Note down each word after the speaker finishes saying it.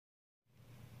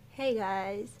Hey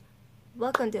guys,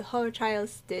 welcome to Horror Trial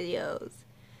Studios,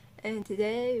 and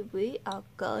today we are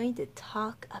going to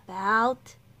talk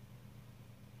about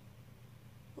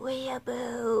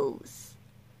Weeaboos.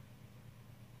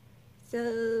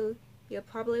 So you're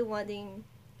probably wondering,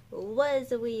 what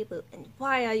is a Weeaboo and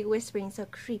why are you whispering so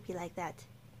creepy like that?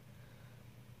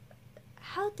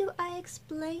 How do I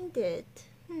explain it?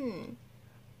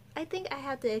 I think I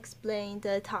have to explain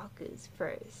the otakus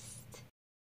first.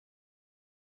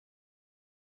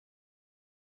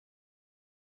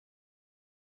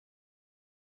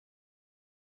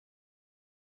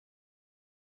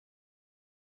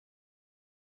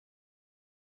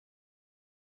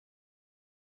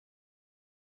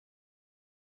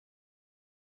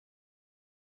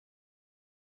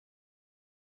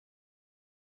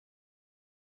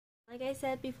 Like I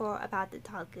said before about the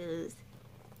otakus,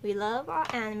 we love our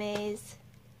animes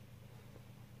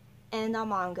and our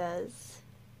mangas.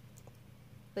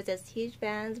 We're just huge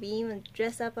fans. We even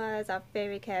dress up as our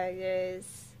favorite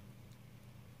characters.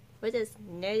 We're just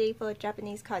nerdy for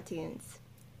Japanese cartoons.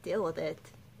 Deal with it.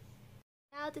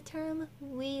 Now the term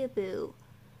weeaboo.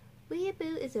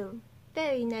 Weeaboo is a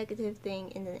very negative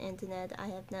thing in the internet, I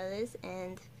have noticed,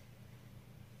 and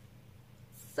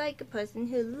it's like a person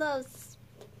who loves,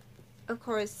 of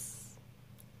course,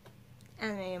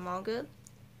 anime and manga,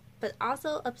 but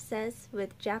also obsessed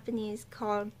with Japanese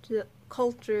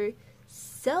culture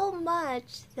so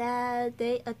much that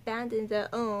they abandon their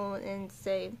own and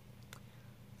say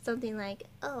something like,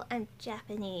 "Oh, I'm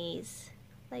Japanese.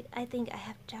 Like, I think I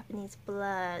have Japanese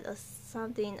blood," or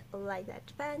something like that.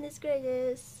 Japan is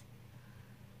greatest.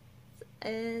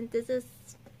 And this is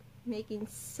making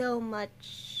so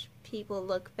much people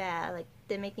look bad. Like,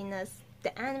 they're making us,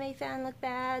 the anime fan, look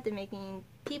bad. They're making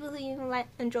people who even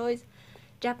enjoys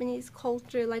Japanese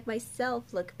culture like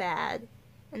myself look bad.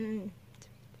 And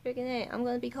freaking A, I'm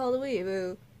gonna be called a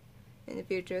weeaboo in the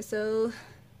future, so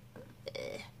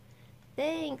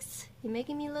thanks. You're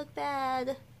making me look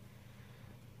bad.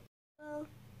 Well,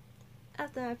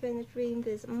 after I finish reading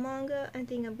this manga, I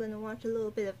think I'm gonna watch a little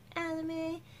bit of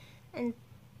anime and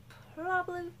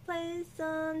probably play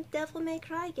some Devil May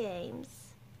Cry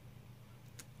games.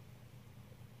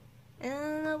 And I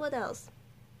don't know what else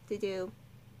to do.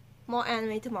 More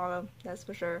anime tomorrow, that's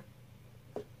for sure.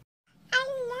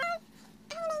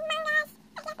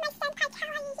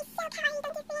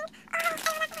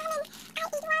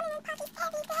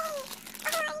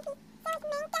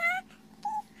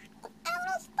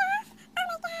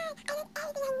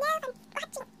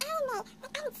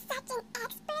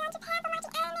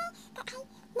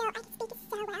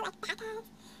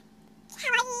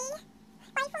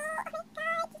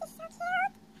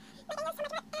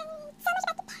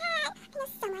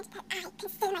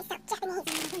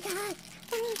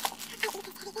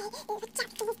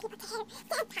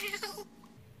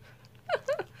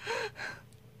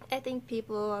 I think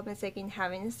people are mistaken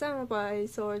having a samurai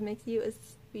sword makes you a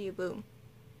weeaboo.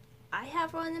 I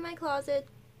have one in my closet.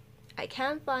 I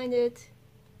can't find it.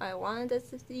 I wanted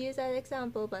us to use that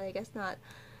example, but I guess not.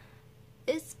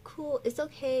 It's cool. It's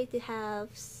okay to have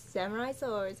samurai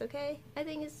swords, okay? I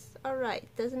think it's alright.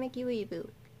 Doesn't make you weeaboo.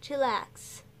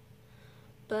 Chillax.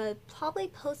 But probably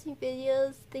posting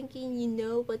videos thinking you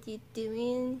know what you're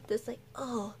doing. Just like,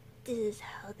 oh, this is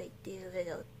how they do it.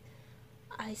 Or,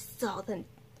 I saw them.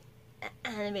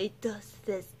 Anime does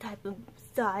this type of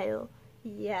style.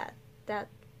 Yeah, that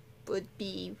would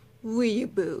be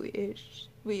weeaboo-ish.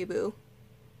 Weeaboo.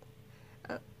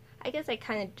 I guess I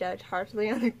kind of judged harshly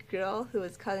on a girl who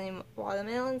was cutting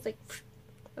watermelons. Like,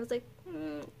 I was like,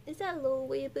 is that a little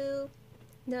weeaboo?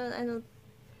 No, I don't.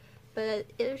 But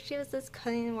if she was just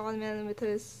cutting watermelon with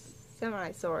her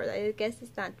samurai sword, I guess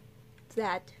it's not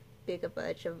that big a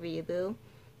bunch of weeaboo.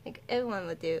 Like, everyone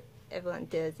would do. Everyone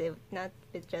does it, not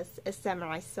with just a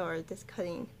samurai sword, just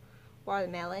cutting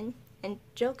watermelon. And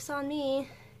joke's on me,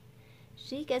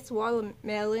 she gets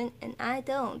watermelon and I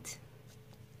don't.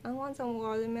 I want some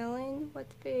watermelon, what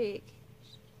the frig?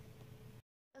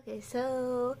 Okay,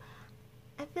 so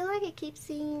I feel like I keep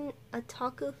seeing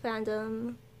otaku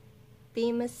fandom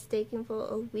being mistaken for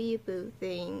a weeaboo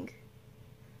thing.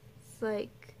 It's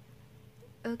like,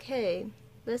 okay,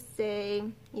 let's say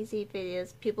you see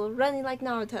videos, people running like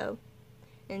Naruto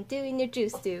and doing their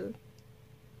jutsu.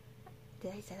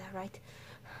 Did I say that right?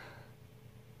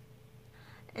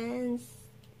 And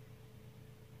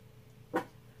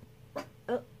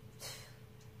oh,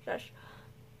 shush.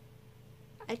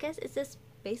 I guess it's just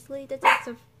basically the types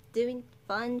of doing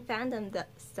fun fandom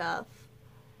stuff.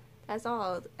 That's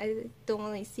all. I don't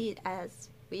really see it as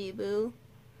weeaboo.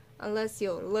 Unless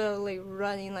you're literally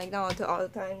running like Naruto all the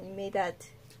time.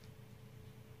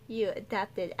 you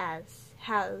adapt it as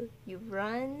how you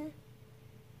run,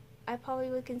 I probably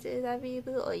would consider that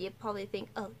Weeaboo. Or you probably think,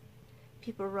 oh,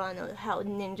 people run or how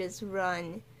ninjas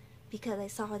run because I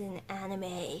saw it in an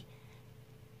anime.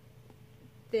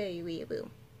 Very Weeaboo.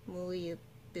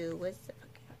 Weeaboo, what's the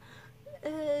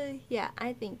fuck? Yeah,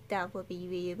 I think that would be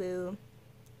Weeaboo.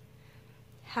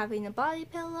 Having a body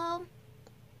pillow,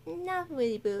 not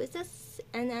Weeaboo. It's just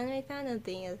an anime fandom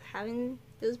thing of having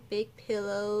those big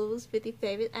pillows with your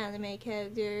favorite anime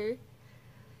character,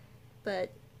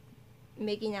 but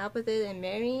making out with it and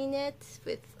marrying it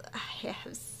with, I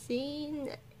have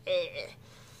seen,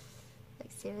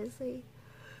 like seriously,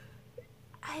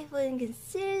 I wouldn't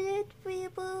consider it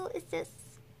Weeaboo. It's just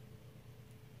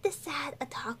the sad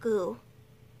otaku.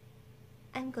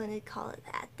 I'm gonna call it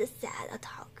that, the sad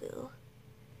otaku.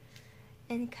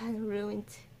 And it kind of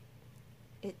ruined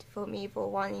it for me for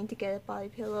wanting to get a body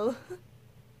pillow.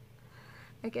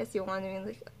 I guess you're wondering,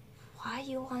 like, why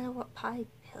you want a body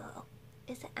pillow?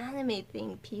 It's an anime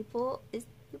thing, people. You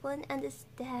wouldn't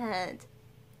understand.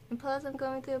 And plus, I'm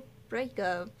going through a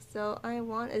breakup, so I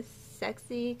want a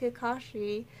sexy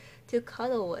Kakashi to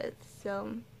cuddle with.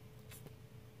 So,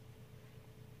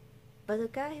 but the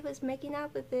guy who was making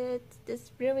out with it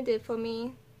just ruined it for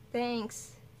me.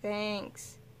 Thanks.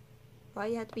 Why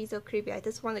you have to be so creepy? I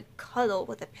just want to cuddle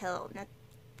with a pillow, not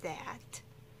that.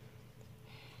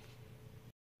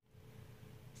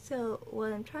 So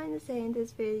what I'm trying to say in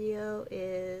this video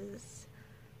is,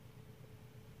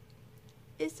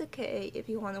 it's okay if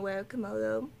you want to wear a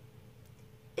kimono.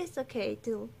 It's okay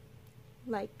to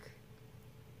like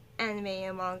anime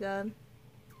and manga.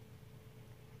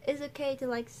 It's okay to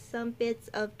like some bits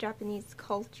of Japanese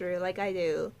culture like I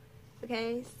do.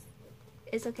 Okay?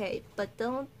 It's okay, but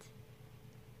don't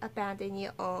abandon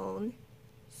your own.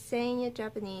 Saying you're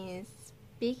Japanese,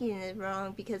 speaking it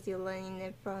wrong because you're learning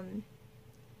it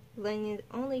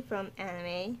only from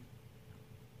anime,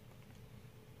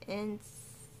 and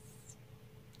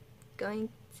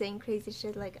saying crazy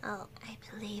shit like, oh, I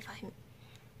believe I'm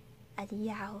a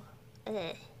yao.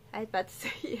 I was about to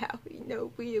say yao,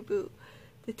 Weeaboo.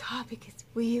 The topic is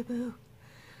Weeaboo.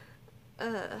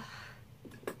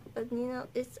 But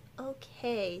it's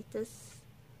okay. Just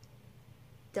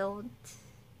don't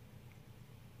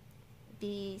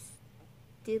be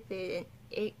stupid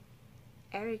and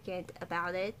arrogant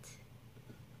about it.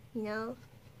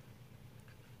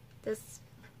 Just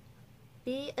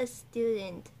be a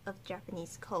student of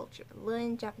Japanese culture.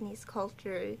 Learn Japanese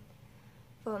culture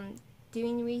from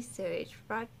doing research.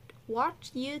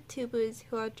 Watch YouTubers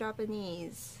who are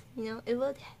Japanese. It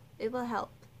will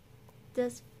help.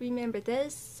 Just remember,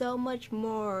 there's so much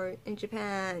more in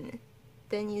Japan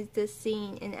than you just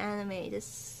seen in anime. There's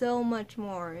so much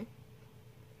more,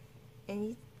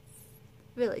 and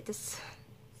really just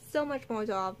so much more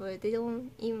to offer. They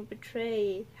don't even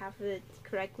portray half of it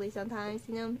correctly sometimes.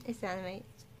 It's anime,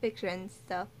 it's fiction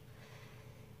stuff,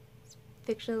 it's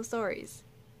fictional stories.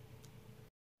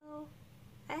 So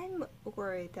I'm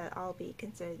worried that I'll be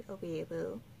considered a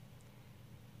weeaboo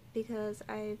because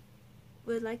I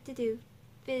would like to do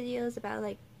videos about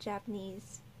like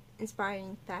Japanese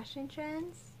inspiring fashion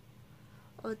trends,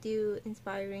 or do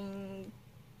inspiring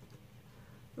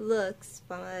looks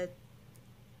from a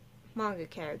manga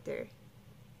character,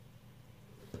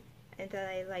 and that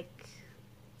I like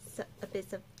a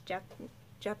bit of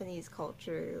Japanese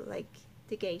culture, like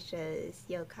the geishas,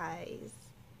 yokais.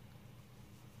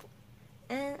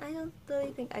 And I don't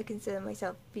really think I consider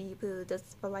myself weeaboo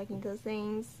just for liking those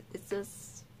things. It's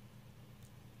just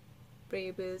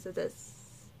weeaboos are just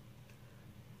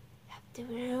have to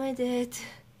ruin it.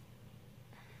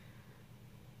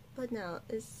 But no,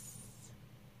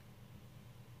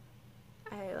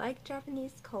 I like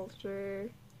Japanese culture.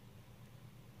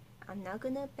 I'm not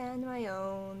gonna ban my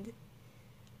own.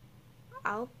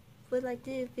 I would like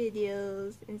to do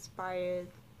videos inspired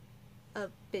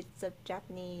of bits of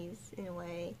Japanese in a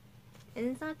way. And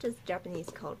it's not just Japanese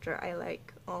culture I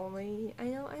like only. I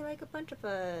like a bunch of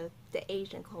the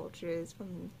Asian cultures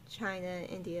from China,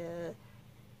 India.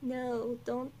 No,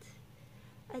 don't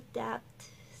adapt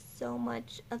so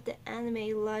much of the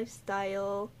anime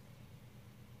lifestyle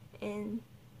and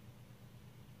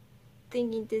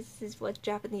thinking this is what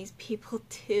Japanese people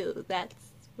do. That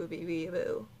would be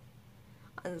weeaboo,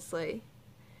 honestly.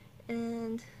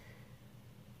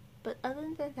 But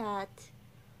other than that,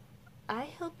 I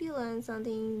hope you learned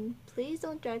something. Please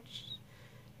don't judge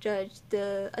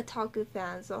the otaku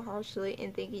fans so harshly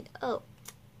and thinking, oh,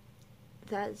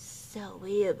 that's so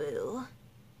weeaboo.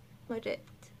 Much it,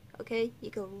 okay? You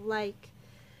can like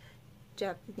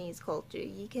Japanese culture.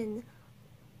 You can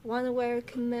want to wear a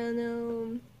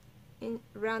kimono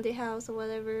around the house or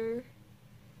whatever,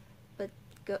 but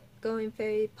going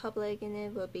very public in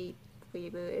it will be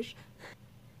weeaboo-ish.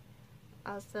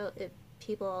 Also, if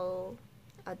people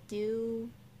do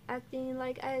acting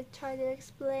like I try to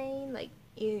explain, like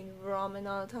eating ramen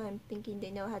all the time, thinking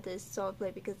they know how to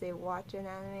swordplay because they watch an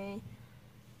anime,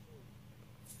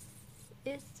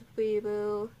 it's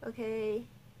weeaboo, okay?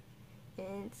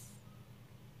 And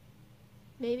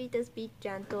maybe just be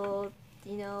gentle,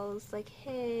 you know, it's like,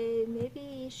 hey, maybe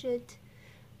you should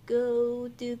go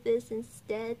do this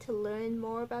instead to learn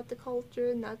more about the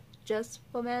culture, not just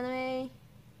from anime.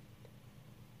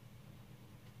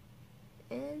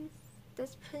 And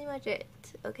that's pretty much it,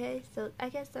 okay? So I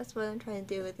guess that's what I'm trying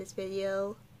to do with this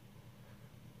video.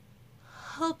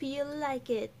 Hope you like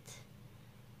it.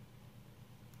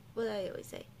 What do I always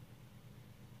say?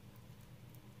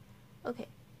 Okay,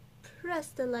 press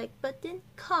the like button,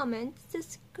 comment,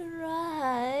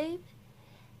 subscribe,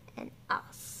 and I'll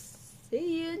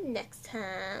see you next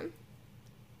time.